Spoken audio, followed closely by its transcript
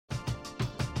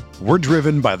We're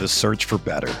driven by the search for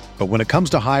better. But when it comes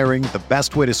to hiring, the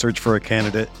best way to search for a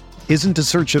candidate isn't to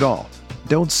search at all.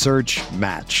 Don't search,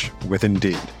 match with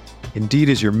Indeed. Indeed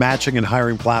is your matching and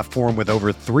hiring platform with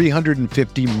over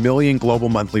 350 million global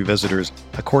monthly visitors,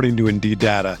 according to Indeed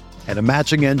data, and a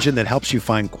matching engine that helps you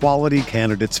find quality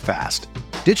candidates fast.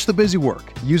 Ditch the busy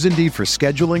work. Use Indeed for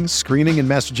scheduling, screening, and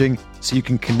messaging so you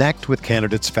can connect with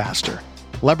candidates faster.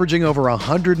 Leveraging over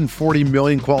 140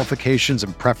 million qualifications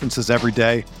and preferences every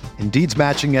day, Indeed's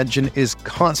matching engine is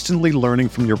constantly learning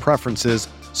from your preferences,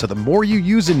 so the more you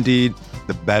use Indeed,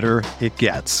 the better it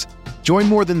gets. Join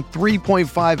more than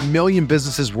 3.5 million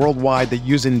businesses worldwide that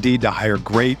use Indeed to hire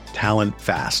great talent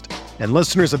fast. And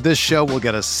listeners of this show will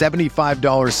get a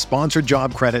 $75 sponsored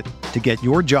job credit to get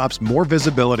your jobs more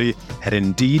visibility at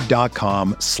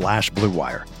Indeed.com/Blue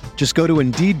Wire. Just go to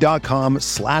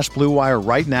Indeed.com/Blue Wire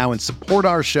right now and support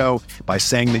our show by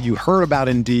saying that you heard about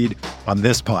Indeed on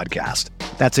this podcast.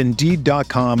 That's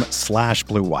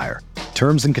Indeed.com/Blue Wire.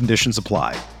 Terms and conditions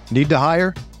apply. Need to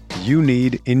hire? You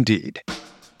need Indeed.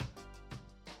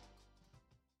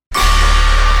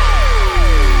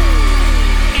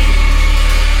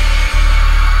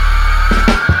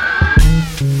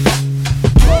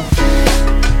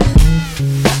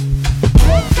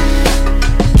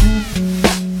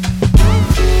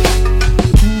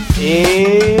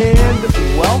 And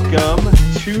welcome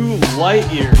to Light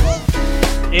Years.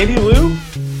 Andy Lou,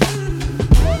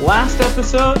 last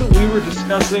episode we were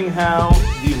discussing how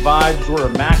the vibes were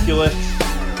immaculate,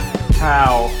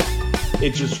 how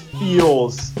it just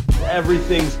feels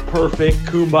everything's perfect,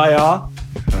 kumbaya.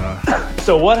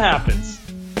 So what happens?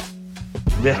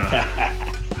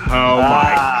 Oh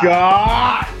my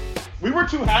God! We were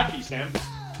too happy, Sam.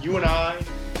 You and I,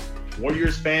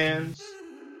 Warriors fans,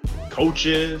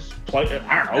 coaches, players,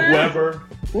 I don't know, whoever.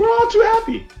 We're all too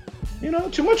happy. You know,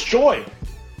 too much joy.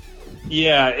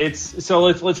 Yeah,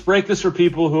 let's break this for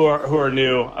people who are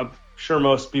new. I'm sure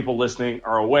most people listening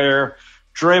are aware.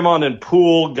 Draymond and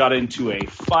Poole got into a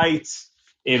fight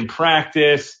in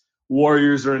practice.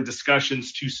 Warriors are in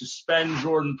discussions to suspend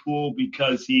Jordan Poole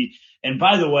because and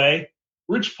by the way,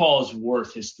 Rich Paul is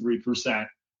worth his 3%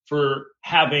 for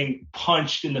having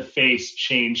punched in the face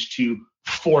changed to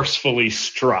forcefully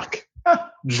struck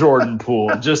Jordan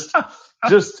Poole. Just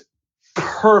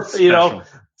perfect, Special.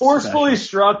 Forcefully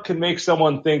struck can make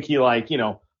someone think he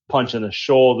punch in the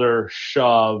shoulder,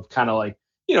 shove, kind of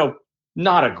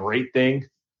not a great thing.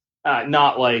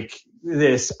 Not like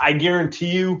this. I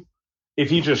guarantee you, if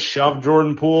he just shoved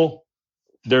Jordan Poole,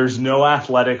 there's no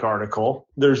athletic article.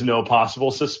 There's no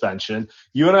possible suspension.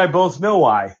 You and I both know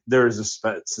why there is a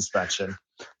suspension.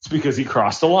 It's because he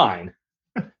crossed the line.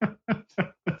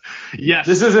 Yes.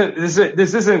 This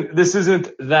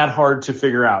isn't that hard to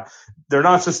figure out. They're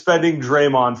not suspending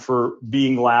Draymond for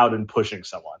being loud and pushing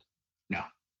someone.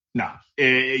 No.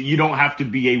 You don't have to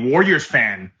be a Warriors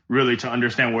fan really to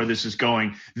understand where this is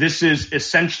going. This is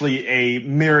essentially a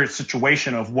mirror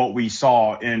situation of what we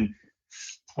saw in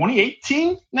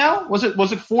 2018 now? Was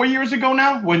it 4 years ago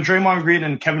now when Draymond Green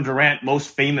and Kevin Durant most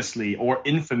famously or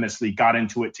infamously got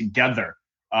into it together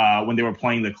when they were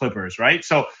playing the Clippers, right?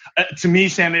 So to me,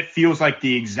 Sam, it feels like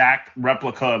the exact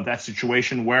replica of that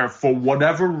situation where for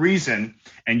whatever reason,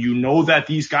 and you know that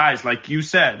these guys, like you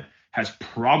said, has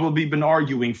probably been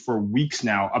arguing for weeks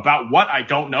now about what I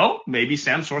don't know. Maybe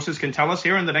Sam's sources can tell us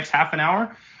here in the next half an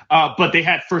hour. But they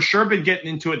had for sure been getting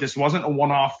into it. This wasn't a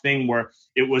one-off thing where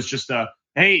it was just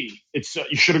hey, it's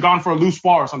you should have gone for a loose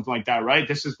ball or something like that, right?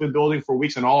 This has been building for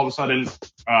weeks, and all of a sudden,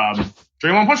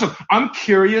 Draymond punched him. I'm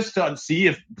curious to see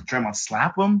if Draymond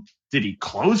slapped him. Did he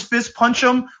close fist punch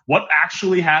him? What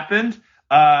actually happened?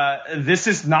 This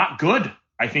is not good.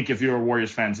 I think if you're a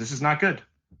Warriors fans, this is not good.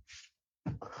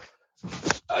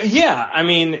 Yeah, I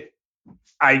mean,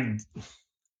 I'm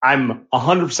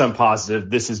 100% positive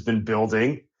this has been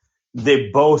building. They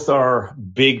both are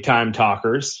big-time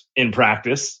talkers in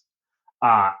practice.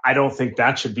 I don't think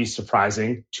that should be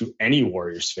surprising to any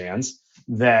Warriors fans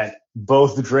that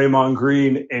both Draymond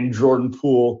Green and Jordan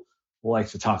Poole like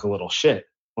to talk a little shit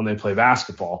when they play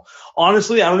basketball.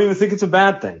 Honestly, I don't even think it's a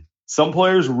bad thing. Some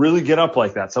players really get up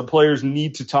like that. Some players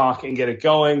need to talk and get it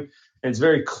going. And it's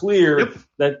very clear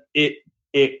that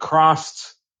it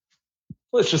crossed,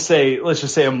 let's just say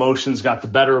emotions got the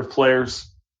better of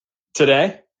players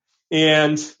today,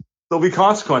 and there'll be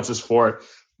consequences for it.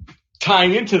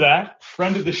 Tying into that,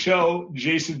 friend of the show,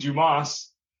 Jason Dumas,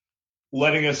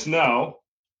 letting us know.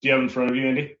 Do you have it in front of you,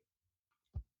 Andy?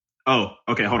 Oh,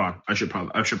 okay. Hold on. I should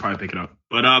probably pick it up.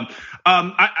 But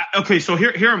okay. So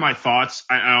here are my thoughts.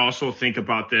 I also think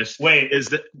about this. Wait, is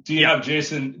that do you have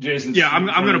Jason? Yeah, I'm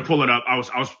gonna pull it up. I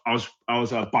was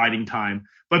biding time.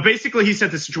 But basically, he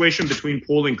said the situation between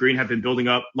Poole and Green had been building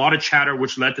up. A lot of chatter,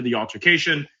 which led to the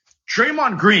altercation.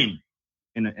 Draymond Green,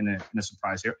 in a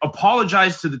surprise here,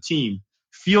 apologized to the team.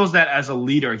 Feels that as a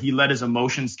leader, he let his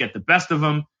emotions get the best of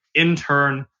him. In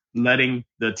turn, letting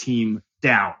the team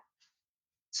down.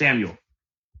 Samuel,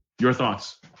 your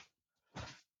thoughts?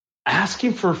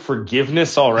 Asking for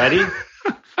forgiveness already?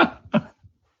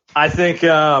 I think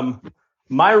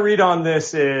my read on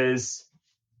this is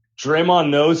Draymond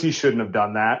knows he shouldn't have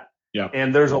done that. Yeah.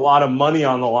 And there's a lot of money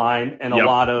on the line and a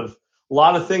lot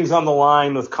of things on the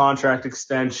line with contract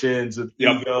extensions, with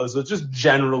egos, with just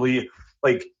generally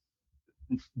like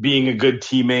being a good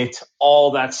teammate,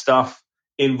 all that stuff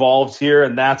involved here.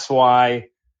 And that's why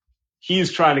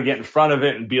he's trying to get in front of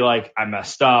it and be like, I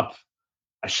messed up.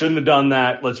 I shouldn't have done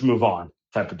that. Let's move on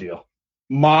type of deal.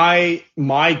 My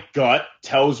gut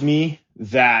tells me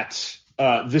that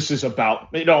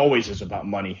it always is about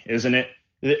money, isn't it?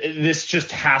 This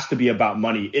just has to be about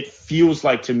money. It feels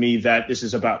like to me that this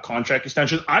is about contract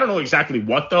extensions. I don't know exactly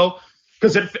what though,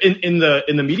 because in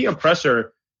the media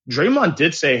presser, Draymond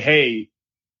did say, hey,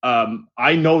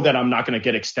 I know that I'm not going to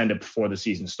get extended before the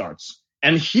season starts.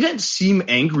 And he didn't seem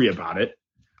angry about it.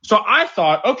 So I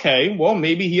thought, okay, well,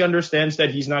 maybe he understands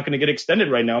that he's not going to get extended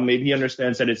right now. Maybe he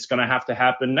understands that it's going to have to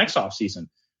happen next offseason.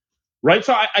 Right.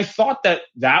 So I thought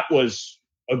that was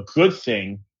a good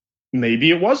thing. Maybe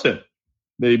it wasn't.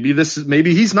 Maybe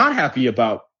he's not happy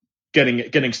about getting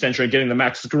extension and getting the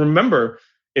max. Because remember,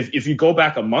 if you go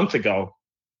back a month ago,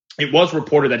 it was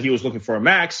reported that he was looking for a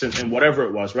max and whatever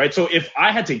it was. Right. So if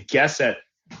I had to guess at,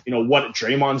 what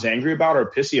Draymond's angry about or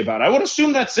pissy about, I would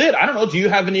assume that's it. I don't know. Do you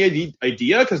have any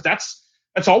idea? Because that's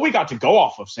all we got to go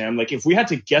off of, Sam. Like if we had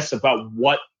to guess about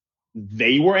what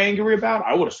they were angry about,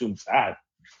 I would assume it's that.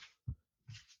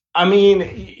 I mean,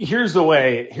 here's the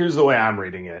way I'm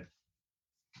reading it.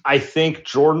 I think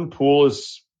Jordan Poole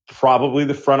is probably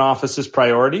the front office's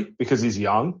priority because he's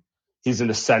young. He's an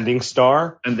ascending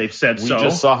star. And they've said we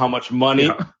just saw how much money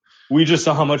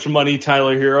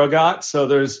Tyler Hero got. So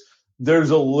there's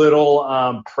a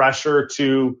little pressure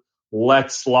to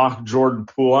let's lock Jordan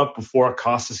Poole up before it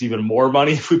costs us even more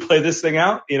money if we play this thing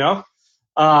out,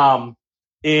 and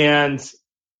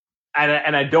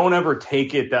I don't ever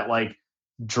take it that like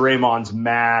Draymond's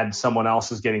mad someone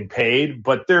else is getting paid,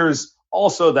 but there's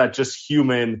also that just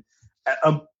human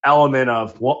element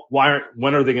of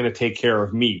when are they going to take care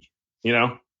of me,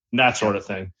 that sort of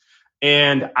thing.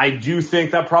 And I do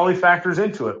think that probably factors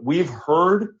into it. We've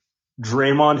heard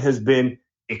Draymond has been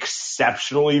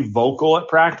exceptionally vocal at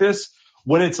practice.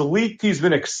 When it's leaked, he's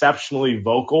been exceptionally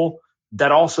vocal.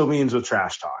 That also means with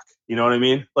trash talk. You know what I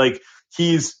mean? Like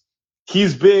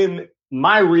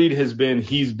my read has been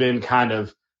he's been kind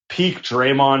of peak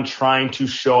Draymond trying to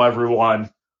show everyone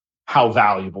how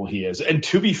valuable he is. And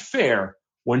to be fair,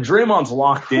 when Draymond's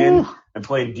locked in and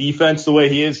playing defense the way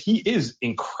he is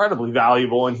incredibly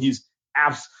valuable, and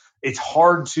it's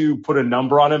hard to put a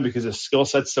number on him because his skill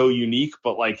set's so unique,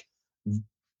 but like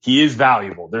he is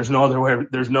valuable. There's no other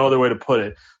way to put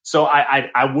it. So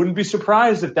I wouldn't be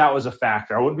surprised if that was a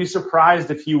factor. I wouldn't be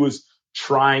surprised if he was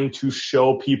trying to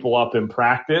show people up in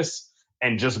practice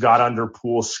and just got under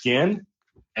Poole's skin,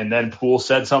 and then Poole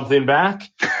said something back,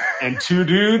 and two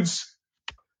dudes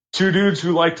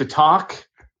who like to talk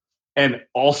and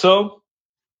also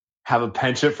have a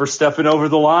penchant for stepping over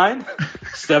the line,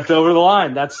 stepped over the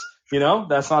line. That's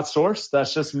not source.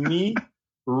 That's just me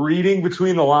reading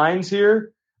between the lines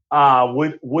here.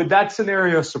 Would that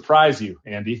scenario surprise you,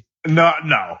 Andy? No.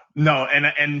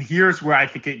 And here's where I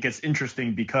think it gets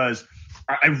interesting, because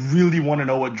I really want to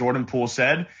know what Jordan Poole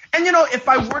said. And, if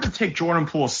I were to take Jordan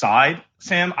Poole's side,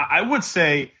 Sam, I would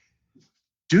say,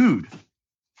 dude,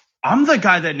 I'm the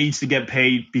guy that needs to get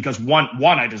paid because one,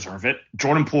 I deserve it.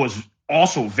 Jordan Poole is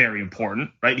also very important,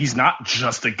 right? He's not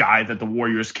just a guy that the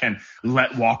Warriors can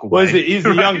let walk away. Well, he's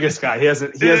the youngest guy. He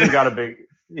hasn't got a big.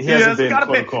 He hasn't been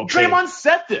quote unquote paid. Draymond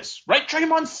said this, right?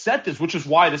 Draymond said this, which is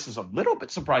why this is a little bit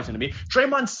surprising to me.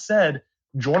 Draymond said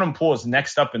Jordan Poole is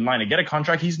next up in line to get a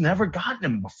contract. He's never gotten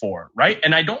him before, right?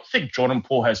 And I don't think Jordan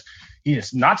Poole has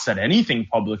not said anything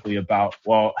publicly about,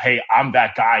 well, hey, I'm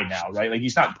that guy now, right? Like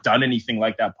he's not done anything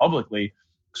like that publicly.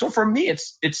 So for me,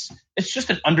 it's just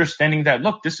an understanding that,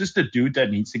 look, this is the dude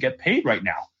that needs to get paid right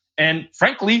now. And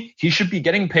frankly, he should be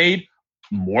getting paid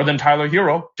more than Tyler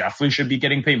Hero. Definitely should be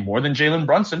getting paid more than Jalen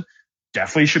Brunson.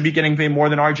 Definitely should be getting paid more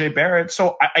than RJ Barrett.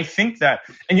 So I think that,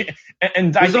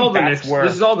 and I think that's where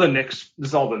this is all the Knicks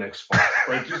fault.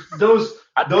 Like just those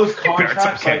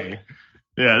contracts. Okay. Like,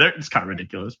 yeah, it's kind of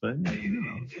ridiculous, but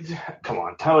come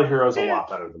on, Tyler Hero's a lot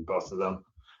better than both of them.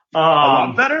 A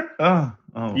lot better.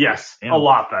 Yes, damn. a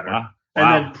lot better. Wow.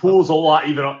 And then Poole's a lot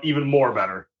even more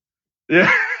better.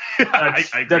 Yeah,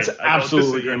 that's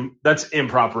absolutely that's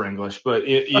improper English, but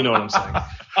you know what I'm saying.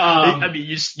 I mean,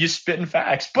 you spitting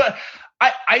facts, but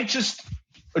I just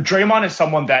Draymond is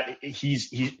someone that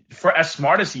he's for as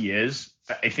smart as he is.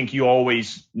 I think you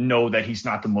always know that he's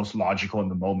not the most logical in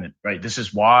the moment, right? This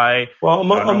is why. Well,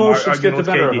 emotions get the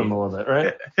better of him a little bit,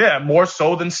 right? Yeah, more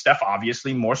so than Steph,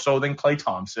 obviously, more so than Klay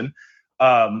Thompson.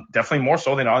 Definitely more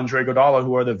so than Andre Iguodala,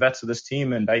 who are the vets of this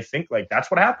team. And I think like that's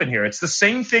what happened here. It's the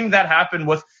same thing that happened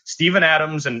with Steven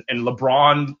Adams and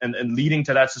LeBron and leading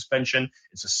to that suspension.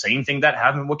 It's the same thing that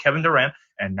happened with Kevin Durant.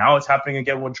 And now it's happening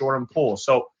again with Jordan Poole.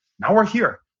 So now we're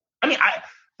here. I mean,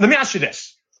 let me ask you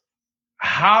this.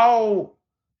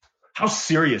 How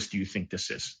serious do you think this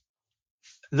is?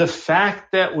 The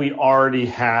fact that we already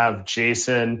have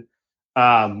Jason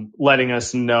letting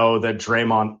us know that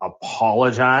Draymond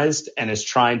apologized and is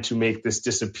trying to make this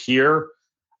disappear,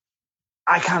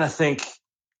 I kind of think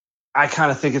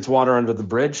it's water under the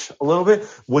bridge a little bit.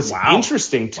 What's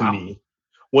interesting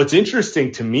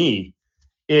to me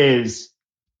is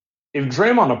if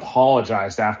Draymond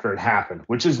apologized after it happened,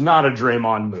 which is not a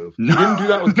Draymond move. He didn't do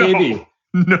that with KD.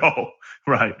 No,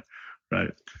 right.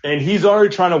 And he's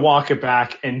already trying to walk it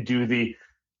back and do the,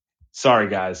 sorry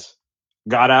guys,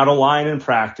 got out of line in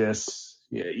practice.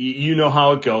 You know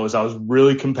how it goes. I was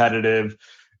really competitive.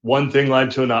 One thing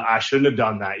led to another. I shouldn't have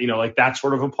done that. Like that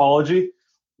sort of apology.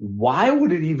 Why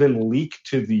would it even leak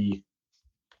to the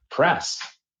press?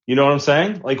 You know what I'm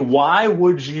saying? Like, why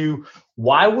would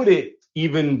it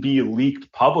even be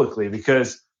leaked publicly?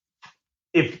 Because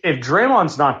if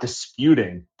Draymond's not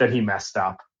disputing that he messed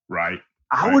up, right.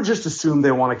 I would just assume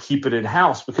they want to keep it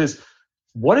in-house because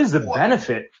what is the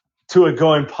benefit to it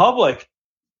going public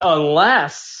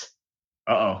unless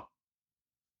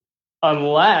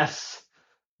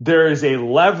there is a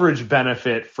leverage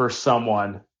benefit for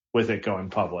someone with it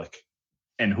going public?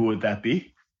 And who would that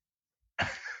be?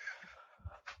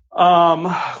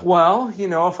 Well,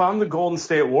 if I'm the Golden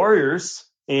State Warriors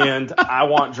and I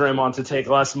want Draymond to take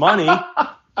less money,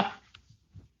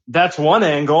 that's one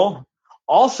angle.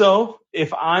 Also,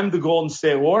 if I'm the Golden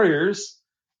State Warriors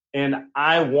and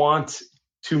I want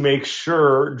to make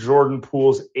sure Jordan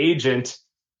Poole's agent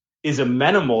is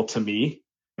amenable to me,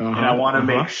 and I want to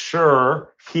make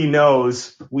sure he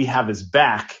knows we have his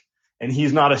back and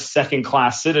he's not a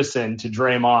second-class citizen to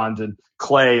Draymond and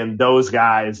Klay and those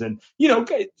guys and,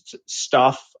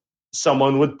 stuff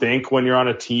someone would think when you're on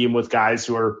a team with guys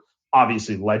who are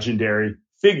obviously legendary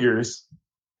figures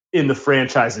in the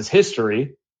franchise's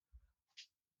history.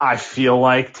 I feel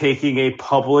like taking a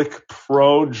public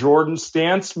pro-Jordan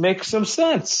stance makes some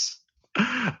sense.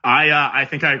 I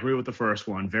think I agree with the first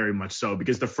one very much so,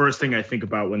 because the first thing I think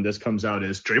about when this comes out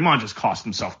is Draymond just cost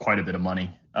himself quite a bit of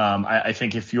money. I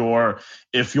think if you're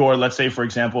let's say for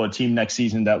example a team next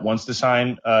season that wants to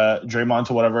sign Draymond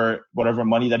to whatever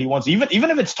money that he wants, even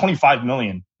if it's $25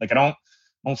 million, like I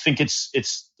don't think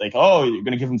it's like, oh, you're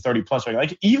going to give him 30 plus. Right?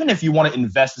 Like, even if you want to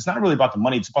invest, it's not really about the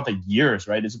money. It's about the years,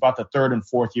 right? It's about the third and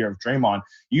fourth year of Draymond.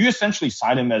 You essentially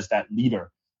sign him as that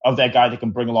leader of that guy that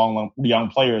can bring along young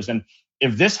players. And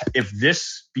if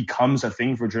this becomes a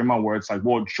thing for Draymond where it's like,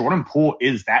 well, Jordan Poole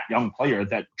is that young player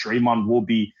that Draymond will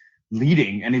be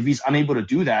leading. And if he's unable to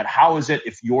do that, how is it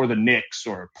if you're the Knicks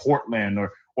or Portland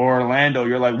or Orlando,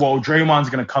 you're like, well,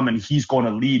 Draymond's going to come and he's going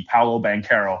to lead Paolo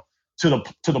Banchero to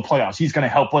the playoffs. He's going to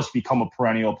help us become a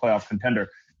perennial playoff contender.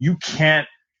 You can't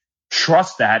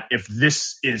trust that if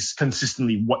this is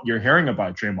consistently what you're hearing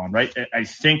about Draymond, right? I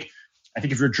think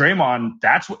if you're Draymond,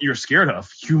 that's what you're scared of.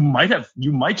 You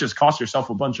might just cost yourself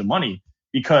a bunch of money,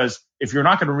 because if you're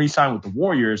not going to re-sign with the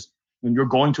Warriors when you're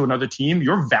going to another team,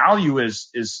 your value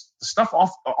is stuff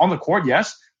off on the court,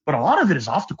 yes, but a lot of it is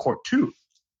off the court too.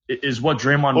 Is what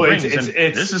Draymond brings.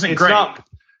 This isn't great.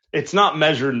 It's not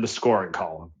measured in the scoring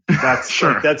column. That's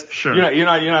sure. That's sure. You're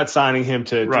not signing him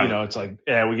to right. It's like,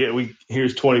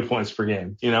 here's 20 points per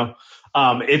game.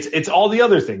 It's all the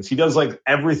other things. He does like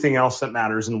everything else that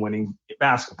matters in winning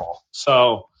basketball.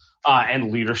 So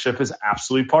and leadership is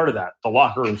absolutely part of that. The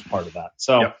locker room's part of that.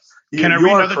 So yep. Can I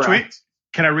read another tweet?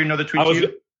 Can I read another tweet to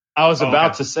you? I was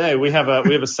about to say we have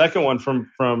a second one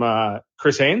from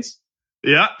Chris Haynes.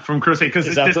 Yeah, from Chris Haynes,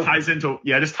 because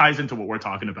this ties into what we're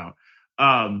talking about.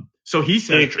 So he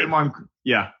says Draymond.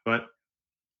 Yeah, but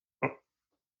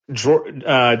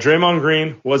Draymond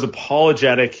Green was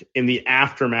apologetic in the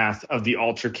aftermath of the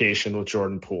altercation with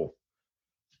Jordan Poole,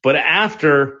 but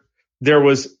after there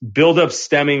was buildup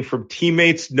stemming from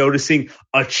teammates noticing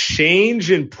a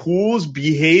change in Poole's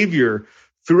behavior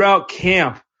throughout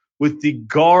camp, with the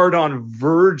guard on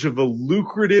verge of a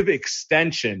lucrative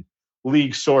extension,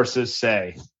 league sources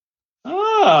say.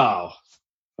 Oh,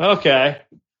 okay.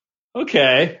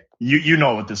 You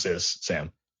know what this is,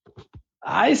 Sam.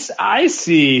 I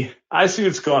see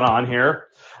what's going on here.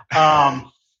 I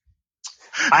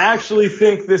actually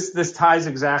think this ties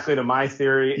exactly to my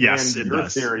theory and your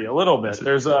theory a little bit.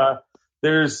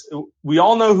 We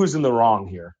all know who's in the wrong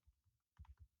here.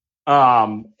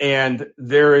 And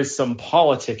there is some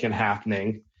politicking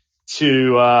happening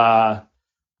to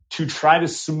try to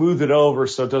smooth it over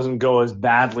so it doesn't go as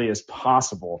badly as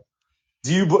possible.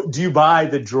 Do you buy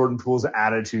that Jordan Poole's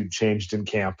attitude changed in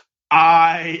camp?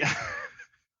 I'm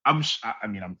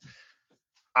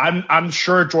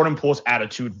sure Jordan Poole's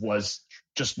attitude was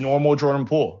just normal Jordan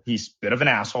Poole. He's a bit of an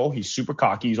asshole. He's super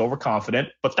cocky. He's overconfident.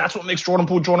 But that's what makes Jordan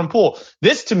Poole Jordan Poole.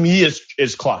 This to me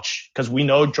is clutch, because we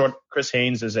know Chris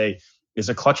Haynes is a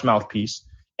clutch mouthpiece,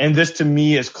 and this to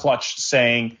me is clutch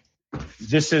saying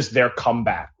this is their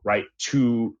comeback, right?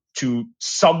 To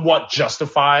somewhat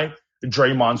justify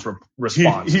Draymond's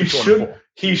response.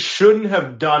 He shouldn't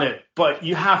have done it, but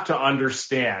you have to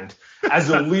understand, as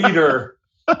a leader,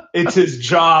 it's his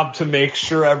job to make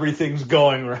sure everything's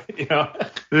going right. You know?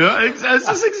 Yeah, that's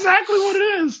just exactly what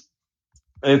it is.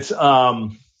 It's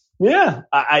do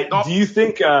you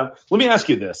think? Let me ask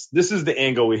you this. This is the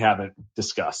angle we haven't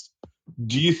discussed.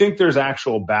 Do you think there's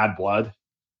actual bad blood?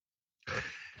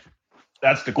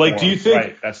 That's the core, do you think?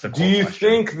 Right? That's the core do you question.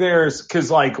 think there's,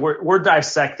 because we're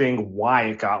dissecting why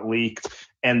it got leaked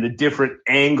and the different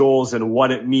angles and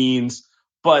what it means,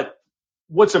 but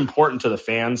what's important to the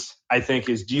fans, I think,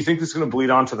 is, do you think this is going to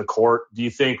bleed onto the court? Do you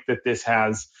think that this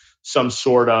has some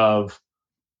sort of,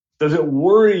 does it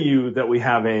worry you that we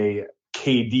have a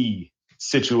KD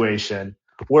situation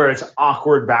where it's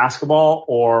awkward basketball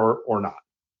or not?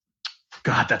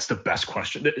 God, that's the best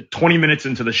question. 20 minutes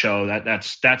into the show,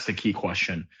 that's the key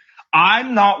question.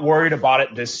 I'm not worried about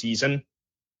it this season.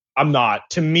 I'm not.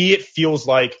 To me, it feels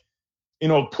like,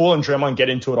 Poole and Draymond get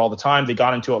into it all the time. They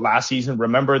got into it last season.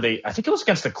 Remember, I think it was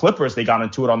against the Clippers, they got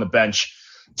into it on the bench.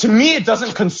 To me, it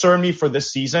doesn't concern me for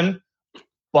this season,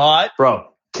 but bro,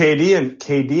 KD and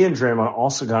Draymond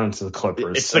also got into the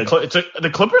Clippers. The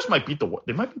Clippers might beat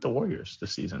the Warriors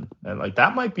this season, and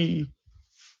that might be.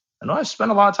 I know I spent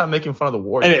a lot of time making fun of the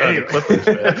Warriors. The Clippers,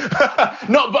 man.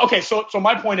 No, but okay. So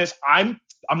my point is, I'm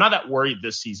not that worried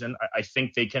this season. I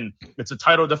think they can. It's a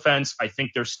title defense. I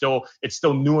think it's still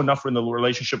new enough in the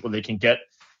relationship where they can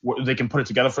put it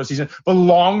together for a season. But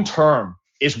long term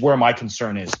is where my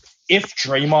concern is. If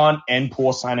Draymond and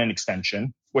Poole sign an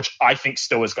extension, which I think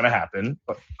still is going to happen,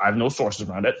 but I have no sources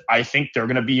around it. I think they're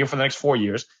going to be here for the next 4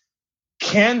 years.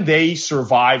 Can they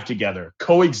survive together,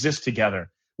 coexist together,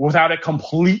 without it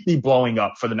completely blowing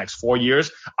up for the next 4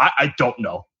 years? I don't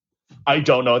know.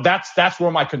 That's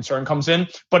where my concern comes in.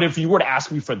 But if you were to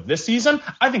ask me for this season,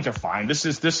 I think they're fine. This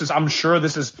is I'm sure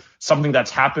this is something that's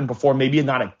happened before, maybe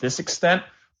not at this extent,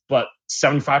 but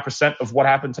 75% of what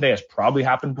happened today has probably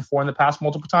happened before in the past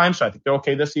multiple times. So I think they're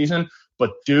okay this season.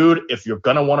 But dude, if you're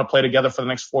gonna want to play together for the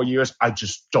next 4 years, I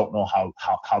just don't know how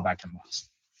that can last.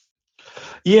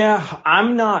 Yeah,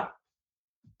 I'm not.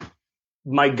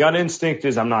 My gut instinct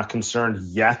is I'm not concerned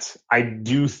yet. I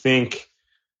think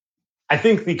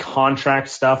the contract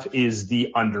stuff is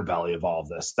the underbelly of all of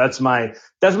this. That's my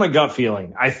gut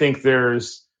feeling. I think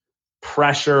there's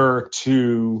pressure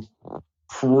to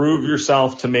prove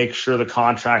yourself to make sure the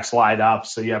contracts light up.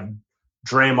 So you have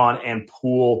Draymond and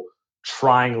Poole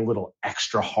trying a little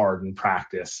extra hard in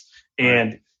practice.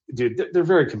 And dude, they're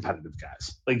very competitive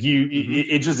guys.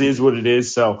 It just is what it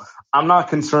is. So I'm not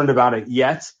concerned about it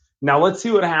yet. Now, let's see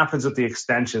what happens with the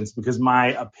extensions, because my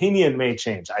opinion may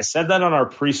change. I said that on our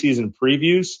preseason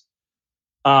previews.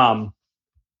 I'm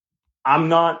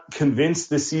not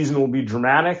convinced this season will be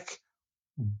dramatic,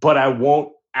 but I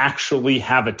won't actually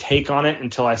have a take on it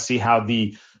until I see how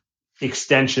the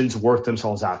extensions work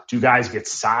themselves out. Do guys get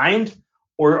signed,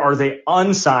 or are they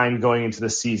unsigned going into the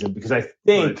season? Because I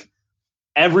think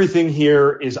everything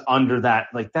here is under that.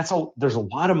 There's a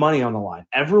lot of money on the line.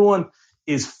 Everyone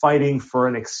is fighting for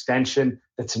an extension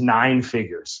that's 9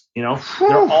 figures. They're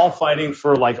all fighting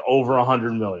for over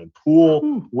 $100 million.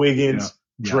 Poole, Wiggins,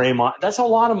 Draymond. That's a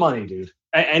lot of money, dude.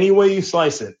 Any way you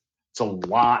slice it, it's a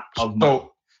lot of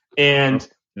money. And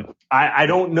I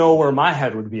don't know where my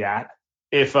head would be at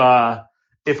if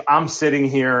I'm sitting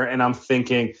here and I'm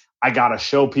thinking I got to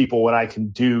show people what I can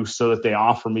do so that they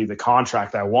offer me the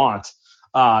contract I want.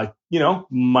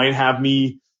 Might have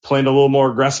me playing a little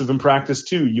more aggressive in practice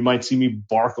too. You might see me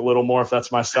bark a little more if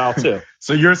that's my style too.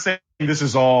 So you're saying this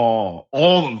is all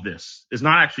of this is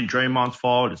not actually Draymond's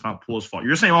fault. It's not Poole's fault.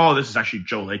 You're saying all of this is actually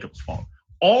Joe Lacob's fault.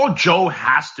 All Joe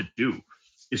has to do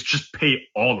is just pay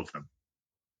all of them.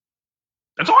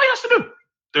 That's all he has to do.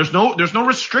 There's no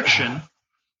restriction.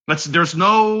 It's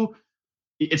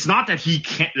not that he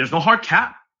can't, there's no hard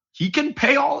cap. He can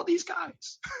pay all of these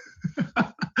guys.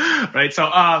 Right. So,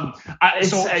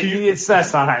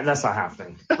 that's not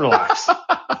happening. Relax.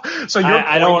 So your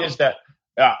point is that,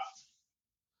 yeah,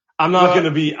 I'm not going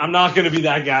to be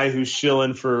that guy who's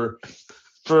shilling for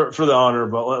the owner,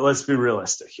 but let's be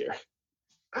realistic here.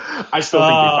 I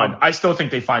still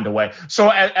think they find a way. So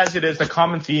as it is, the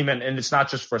common theme, and it's not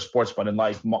just for sports, but in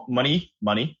life, money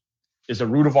is the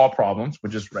root of all problems,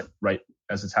 which is right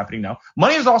as it's happening now.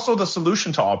 Money is also the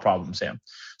solution to all problems, Sam.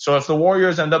 So if the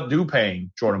Warriors end up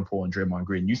paying Jordan Poole and Draymond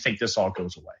Green, you think this all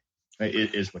goes away?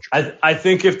 It is what you're saying. I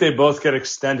think if they both get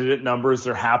extended at numbers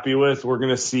they're happy with, we're going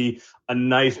to see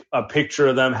a picture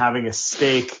of them having a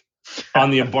steak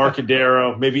on the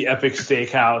Embarcadero, maybe Epic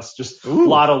Steakhouse, just a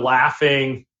lot of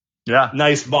laughing. Yeah.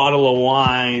 Nice bottle of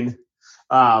wine.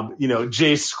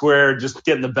 J Squared just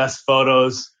getting the best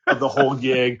photos of the whole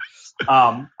gig.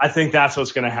 I think that's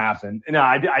what's going to happen. And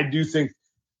I do think,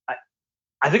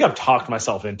 I think I've talked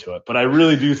myself into it, but I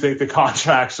really do think the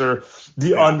contracts are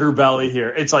the underbelly here.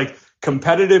 It's like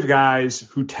competitive guys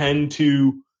who tend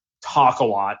to talk a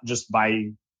lot just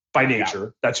by nature. Yeah.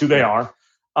 That's who they are.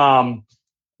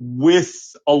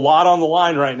 With a lot on the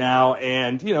line right now.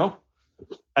 And,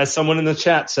 as someone in the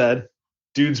chat said,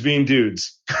 dudes being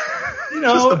dudes.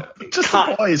 Just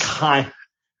the boys.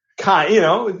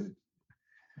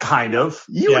 Kind of.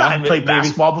 You and I played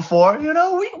basketball before. We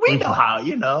know how,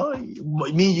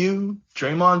 me, you,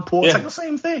 Draymond-Poole, it's like the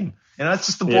same thing. That's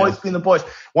just the boys being the boys.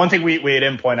 One thing we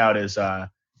didn't point out is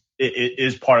it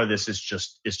is part of this is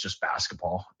just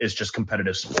basketball. It's just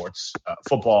competitive sports,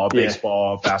 football,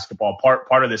 baseball, basketball.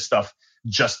 Part of this stuff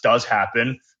just does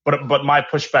happen. But my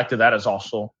pushback to that is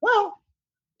also,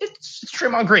 it's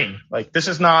Draymond Green. Like this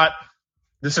is not.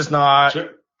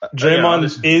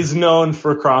 Draymond is known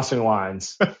for crossing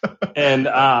lines, and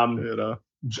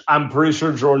I'm pretty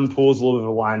sure Jordan Poole is a little bit of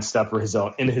a line stepper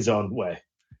in his own way.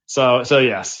 So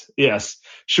yes.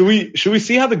 Should we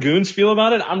see how the Goons feel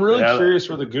about it? I'm really curious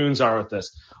where the Goons are with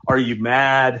this. Are you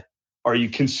mad? Are you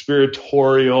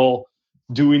conspiratorial?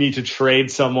 Do we need to trade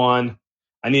someone?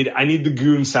 I need the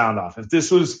Goon sound off. If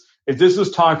this was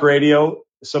talk radio,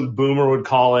 some boomer would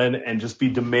call in and just be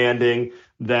demanding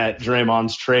that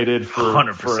Draymond's traded for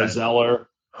 100%. a Zeller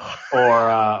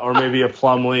or maybe a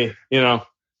Plumlee,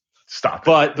 Stop.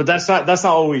 But that's not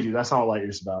what we do. That's not what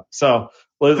Lightyear's about. So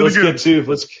let's get to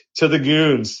the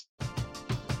Goons.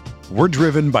 We're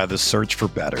driven by the search for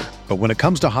better. But when it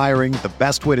comes to hiring, the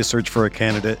best way to search for a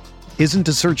candidate isn't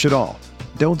to search at all.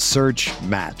 Don't search,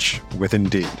 match with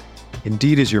Indeed.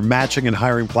 Indeed is your matching and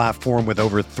hiring platform with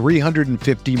over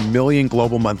 350 million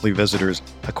global monthly visitors,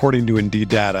 according to Indeed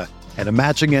data, and a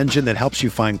matching engine that helps you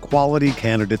find quality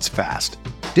candidates fast.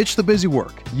 Ditch the busy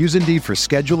work. Use Indeed for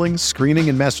scheduling, screening,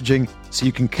 and messaging so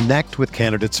you can connect with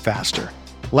candidates faster.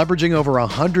 Leveraging over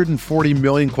 140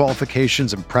 million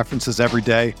qualifications and preferences every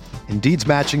day, Indeed's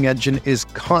matching engine is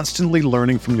constantly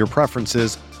learning from your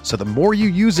preferences, so the more you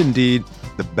use Indeed,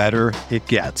 the better it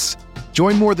gets.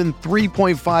 Join more than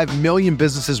 3.5 million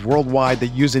businesses worldwide that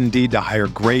use Indeed to hire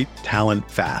great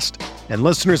talent fast. And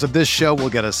listeners of this show will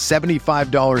get a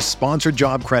 $75 sponsored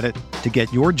job credit to get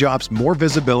your jobs more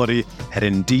visibility at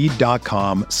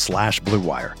Indeed.com/Blue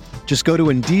Wire. Just go to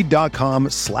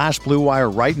Indeed.com/Blue Wire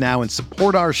right now and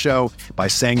support our show by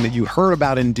saying that you heard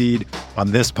about Indeed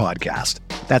on this podcast.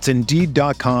 That's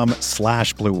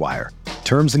Indeed.com/Blue Wire.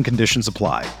 Terms and conditions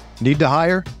apply. Need to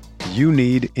hire? You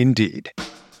need Indeed.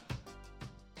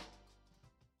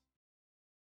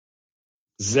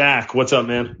 Zach, what's up,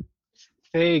 man?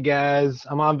 Hey guys,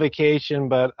 I'm on vacation,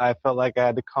 but I felt like I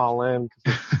had to call in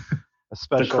because it's a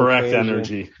special the correct occasion.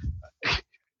 Energy.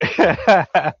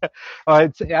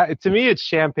 To me, it's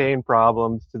champagne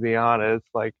problems, to be honest.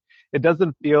 Like, it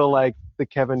doesn't feel like the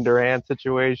Kevin Durant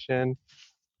situation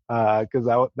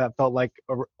because that felt like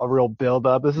a real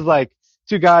build-up. This is like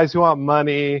two guys who want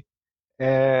money,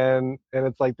 and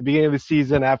it's like the beginning of the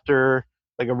season after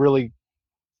like a really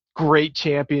great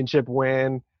championship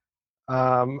win.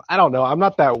 I don't know. I'm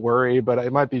not that worried, but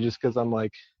it might be just because I'm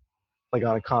like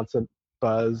on a constant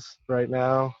buzz right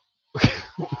now.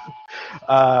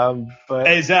 But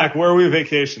hey Zach, where are we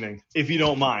vacationing? If you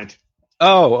don't mind.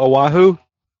 Oh, Oahu.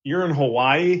 You're in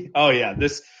Hawaii? Oh, yeah.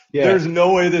 Yeah. There's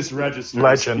no way this registers.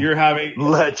 Legend. You're having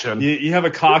Legend. You have a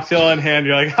cocktail in hand.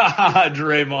 You're like, ha ha ha,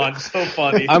 Draymond, so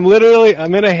funny. I'm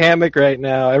in a hammock right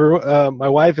now. My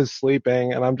wife is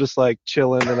sleeping, and I'm just like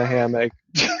chilling in a hammock.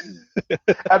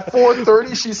 At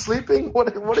 4:30, she's sleeping.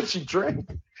 What did she drink?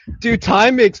 Dude,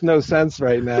 time makes no sense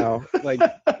right now. Like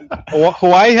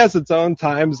Hawaii has its own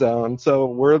time zone, so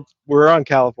we're on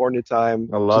California time.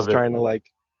 I love it. Trying to like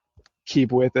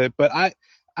keep with it, but I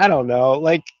don't know.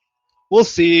 Like we'll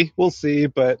see,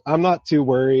 but I'm not too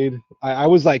worried. I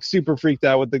was like super freaked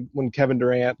out when Kevin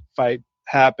Durant fight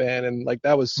happened, and like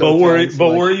that was so. Were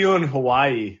you in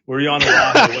Hawaii? Were you on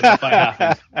Oahu when the fight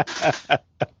happened?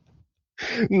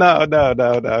 No.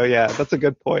 Yeah, that's a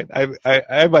good point.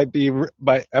 I might be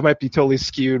totally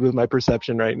skewed with my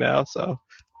perception right now. So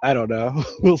I don't know.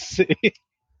 We'll see.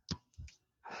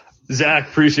 Zach,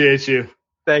 appreciate you.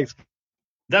 Thanks.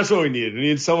 That's what we need. We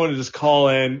need someone to just call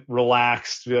in,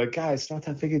 relax, be like, guys, it's not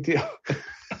that big a deal.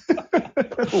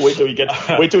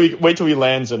 wait till he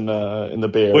lands in the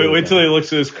Bay Area. Wait till he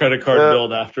looks at his credit card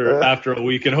bill after a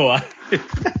week in Hawaii. All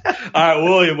right,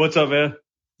 William, what's up, man?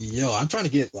 Yo, I'm trying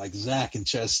to get like Zach and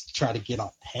just try to get on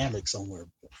a hammock somewhere.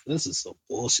 This is some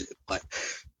bullshit. Like,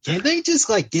 can they just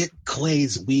like get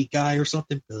Clay's weak guy or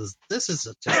something? Because this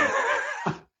is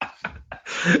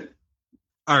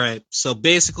all right. So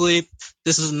basically,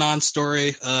 this is a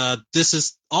non-story.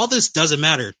 This doesn't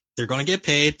matter. They're going to get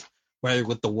paid, whether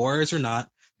with the Warriors or not.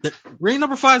 The ring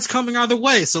number 5 is coming either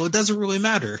way, so it doesn't really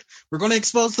matter. We're going to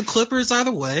expose the Clippers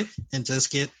either way and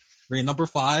just get ring number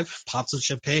 5, pop some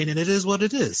champagne, and it is what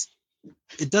it is.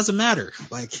 It doesn't matter.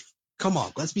 Like, come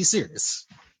on, let's be serious.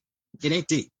 It ain't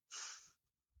deep.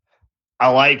 I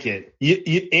like it.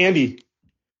 Andy,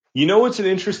 you know what's an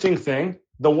interesting thing?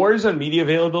 The Warriors on media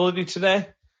availability today,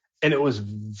 and it was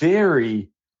very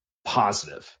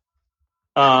positive.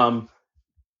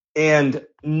 And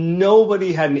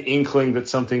nobody had an inkling that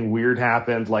something weird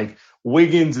happened. Like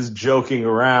Wiggins is joking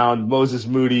around, Moses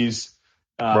Moody's,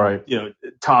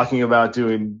 talking about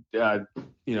doing,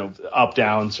 up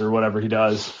downs or whatever he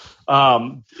does.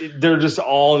 They're just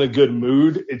all in a good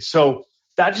mood. So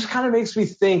that just kind of makes me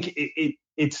think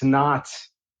it's not.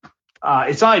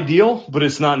 It's ideal, but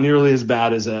it's not nearly as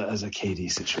bad as a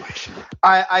KD situation.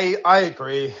 I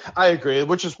agree,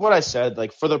 which is what I said.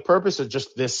 Like for the purpose of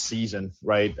just this season,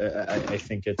 right? I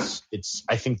think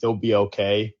I think they'll be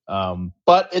okay.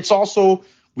 But it's also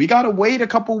we gotta wait a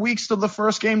couple weeks till the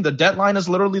first game. The deadline is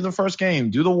literally the first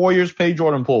game. Do the Warriors play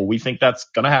Jordan-Poole? We think that's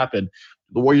gonna happen.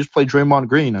 The Warriors play Draymond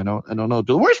Green. I don't know.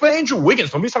 Do the Warriors play Andrew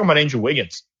Wiggins? Nobody's talking about Andrew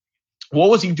Wiggins. What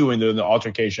was he doing during the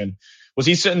altercation? Was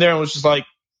he sitting there and was just like,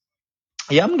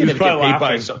 yeah, I'm going to get paid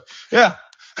by yeah.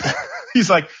 He's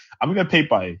like, I'm going to get paid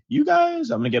by you guys.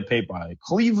 I'm going to get paid by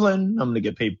Cleveland. I'm going to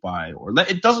get paid by Orlando.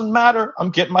 It doesn't matter.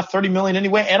 I'm getting my $30 million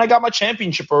anyway, and I got my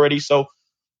championship already, so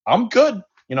I'm good.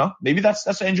 You know, maybe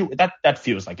that's Andrew. That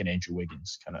feels like an Andrew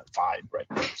Wiggins kind of vibe right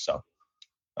there. So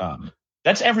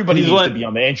that's everybody needs to be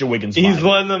on the Andrew Wiggins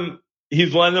vibe.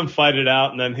 He's letting them fight it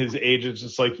out, and then his agent's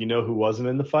just like, who wasn't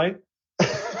in the fight?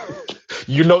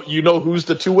 you know who's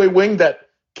the two-way wing that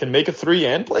can make a 3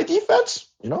 and play defense?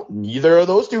 Neither of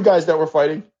those two guys that were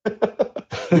fighting.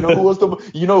 who was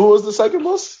the second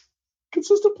most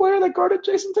consistent player that guarded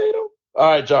Jason Tatum? All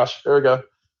right, Josh, here we go.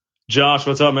 Josh,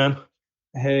 what's up, man?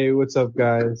 Hey, what's up,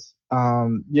 guys? I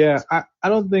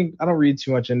don't read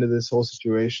too much into this whole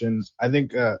situation. I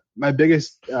think my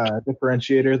biggest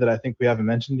differentiator that I think we haven't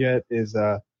mentioned yet is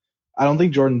I don't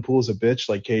think Jordan-Poole is a bitch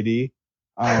like KD.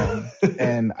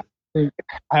 And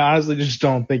I honestly just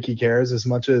don't think he cares as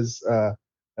much as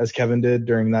Kevin did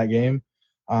during that game.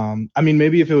 I mean,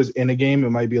 maybe if it was in a game, it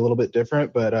might be a little bit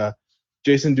different, but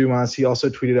Jason Dumas, he also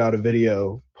tweeted out a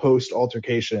video post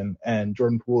altercation, and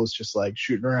Jordan-Poole is just like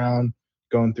shooting around,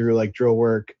 going through like drill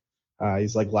work.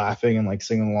 He's like laughing and like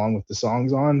singing along with the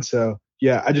songs on. So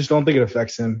yeah, I just don't think it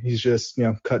affects him. He's just,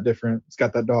 cut different. He's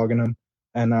got that dog in him.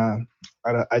 And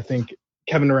I think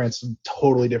Kevin Durant's a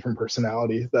totally different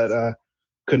personality that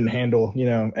couldn't handle,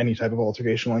 any type of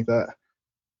altercation like that.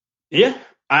 Yeah.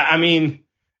 I mean,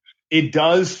 it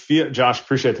does feel, Josh,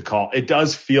 appreciate the call. It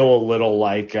does feel a little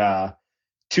like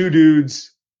two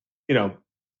dudes,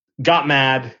 got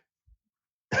mad,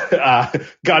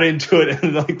 got into it,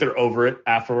 and like they're over it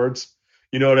afterwards.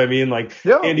 You know what I mean? Like,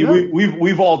 yeah, Andy, yeah.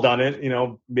 We've all done it,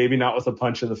 maybe not with a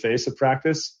punch in the face at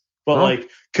practice, but like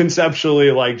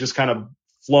conceptually, like just kind of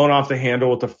flown off the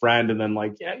handle with a friend, and then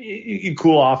like, yeah, you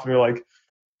cool off, and you're like,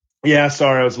 yeah,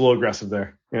 sorry, I was a little aggressive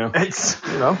there. It's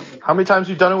how many times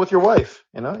you've done it with your wife?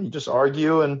 You just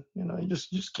argue and you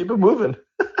just keep it moving.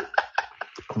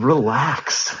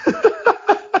 Relax.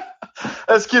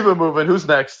 Let's keep it moving. Who's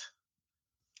next?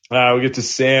 We get to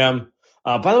Sam.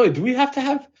 By the way, do we have to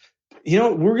have?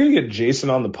 We're gonna get Jason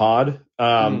on the pod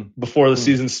before the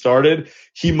season started.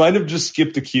 He might have just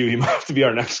skipped a queue. He might have to be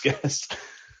our next guest.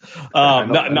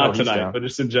 Not tonight, but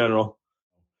just in general.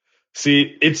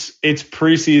 See, it's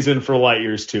preseason for light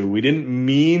years too. We didn't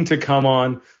mean to come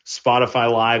on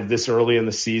Spotify Live this early in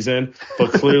the season,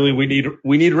 but clearly we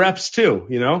need reps too.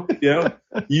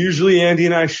 Usually Andy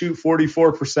and I shoot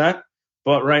 44%,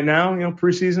 but right now,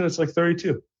 preseason it's like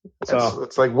 32. So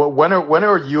it's like when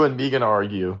are you and me gonna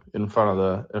argue in front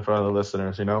of the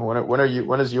listeners?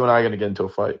 When is you and I gonna get into a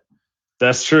fight?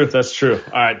 That's true.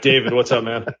 All right, David, what's up,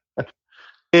 man?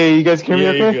 Hey, you guys can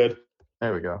hear me okay? Good.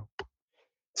 There we go.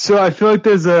 So I feel like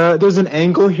there's an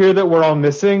angle here that we're all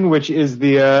missing, which is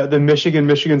the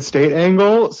Michigan State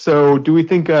angle. So do we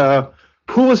think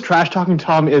Poole is trash talking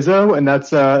Tom Izzo, and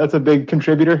that's a big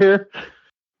contributor here?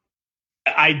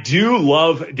 I do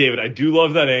love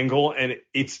that angle, and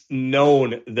it's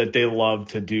known that they love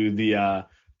to do the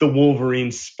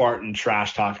Wolverine Spartan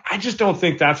trash talk. I just don't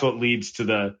think that's what leads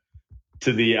to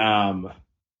the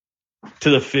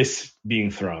fist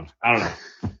being thrown. I don't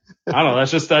know.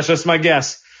 That's just my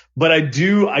guess. But I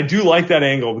do like that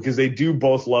angle because they do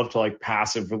both love to like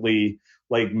passively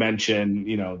like mention,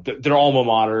 their alma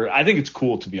mater. I think it's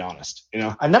cool, to be honest.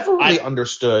 I never really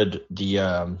understood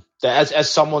as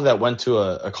someone that went to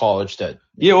a college that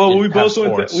we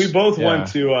both went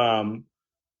to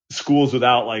schools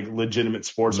without like legitimate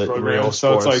sports programs.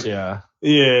 So sports,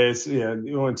 it's like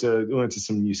we went to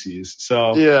some UCs.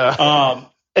 So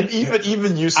and even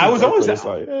UC. I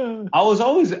was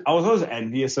always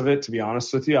envious of it, to be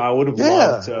honest with you. I would have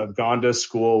loved to have gone to a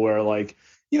school where like,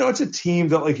 it's a team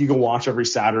that like you can watch every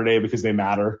Saturday because they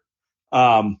matter.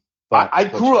 But I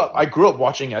grew up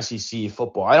watching SEC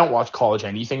football. I don't watch college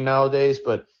anything nowadays,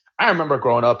 but I remember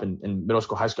growing up in middle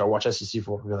school, high school, I watched SEC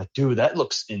football. We were like, dude, that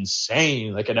looks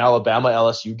insane. Like an Alabama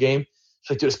LSU game. It's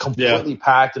like, dude, it's completely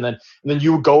packed. And then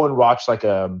you would go and watch like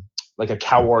a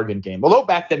Cal Oregon game. Although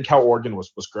back then Cal Oregon was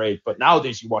great, but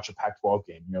nowadays you watch a Pac-12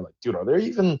 game and you're like, dude,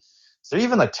 is there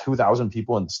even like 2,000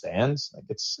 people in the stands? Like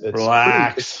it's pretty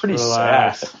sad. It's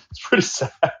pretty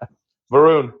sad.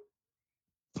 Varun.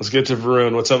 Let's get to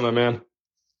Varun. What's up, my man?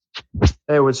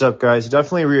 Hey, what's up, guys?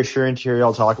 Definitely reassuring to hear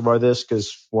y'all talk about this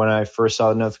because when I first saw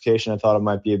the notification, I thought it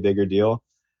might be a bigger deal.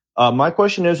 My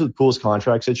question is with Poole's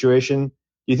contract situation, do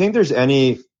you think there's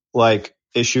any like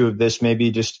issue of this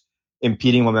maybe just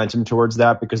impeding momentum towards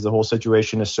that because the whole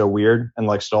situation is so weird and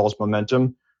like stalls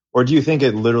momentum? Or do you think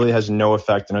it literally has no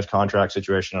effect on his contract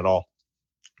situation at all?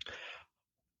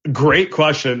 Great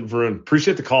question, Varun.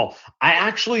 Appreciate the call. I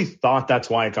actually thought that's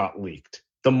why it got leaked.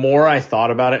 The more I thought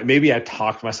about it, maybe I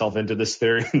talked myself into this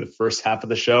theory in the first half of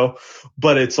the show,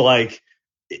 but it's like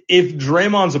if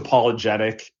Draymond's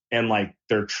apologetic and like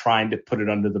they're trying to put it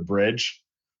under the bridge,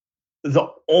 the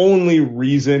only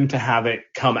reason to have it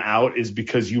come out is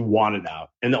because you want it out.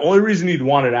 And the only reason you'd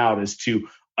want it out is to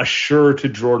assure to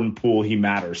Jordan Poole he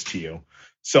matters to you.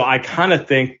 So I kind of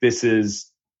think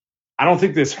I don't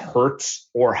think this hurts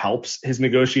or helps his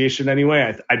negotiation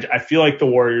anyway. I feel like the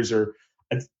Warriors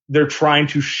they're trying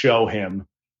to show him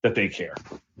that they care.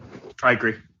 I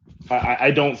agree.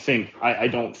 I don't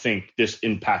think this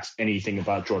impacts anything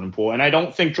about Jordan Poole. And I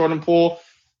don't think Jordan Poole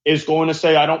is going to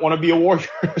say, I don't want to be a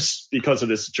Warriors because of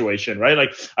this situation, right? Like,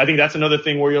 I think that's another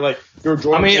thing where you're like, you're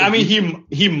Jordan. I mean,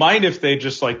 he might if they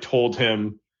just like told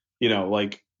him,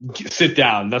 like sit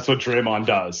down. That's what Draymond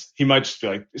does. He might just be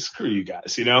like, screw you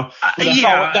guys,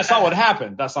 That's not what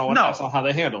happened. That's not how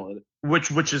they handle it.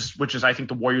 Which is I think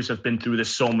the Warriors have been through this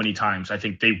so many times. I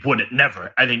think they wouldn't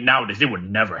never. I think nowadays they would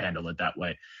never handle it that way.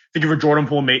 I think if you're Jordan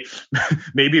Poole, maybe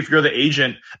if you're the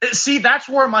agent, see, that's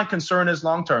where my concern is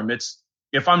long term. It's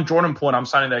if I'm Jordan Poole and I'm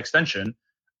signing that extension,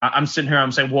 I'm sitting here,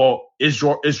 I'm saying, well, is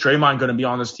Draymond going to be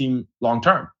on this team long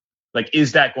term? Like,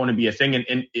 is that going to be a thing?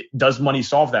 And does money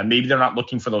solve that? Maybe they're not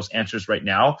looking for those answers right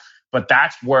now, but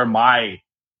that's where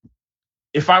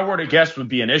if I were to guess, would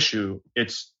be an issue.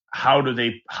 It's how do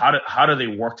they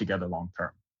work together long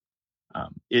term?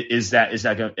 Is that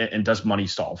going, and does money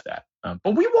solve that?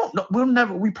 But we won't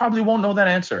know. We probably won't know that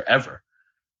answer ever.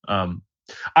 I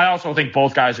also think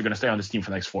both guys are going to stay on this team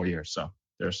for the next 4 years. So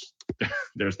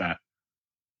there's that.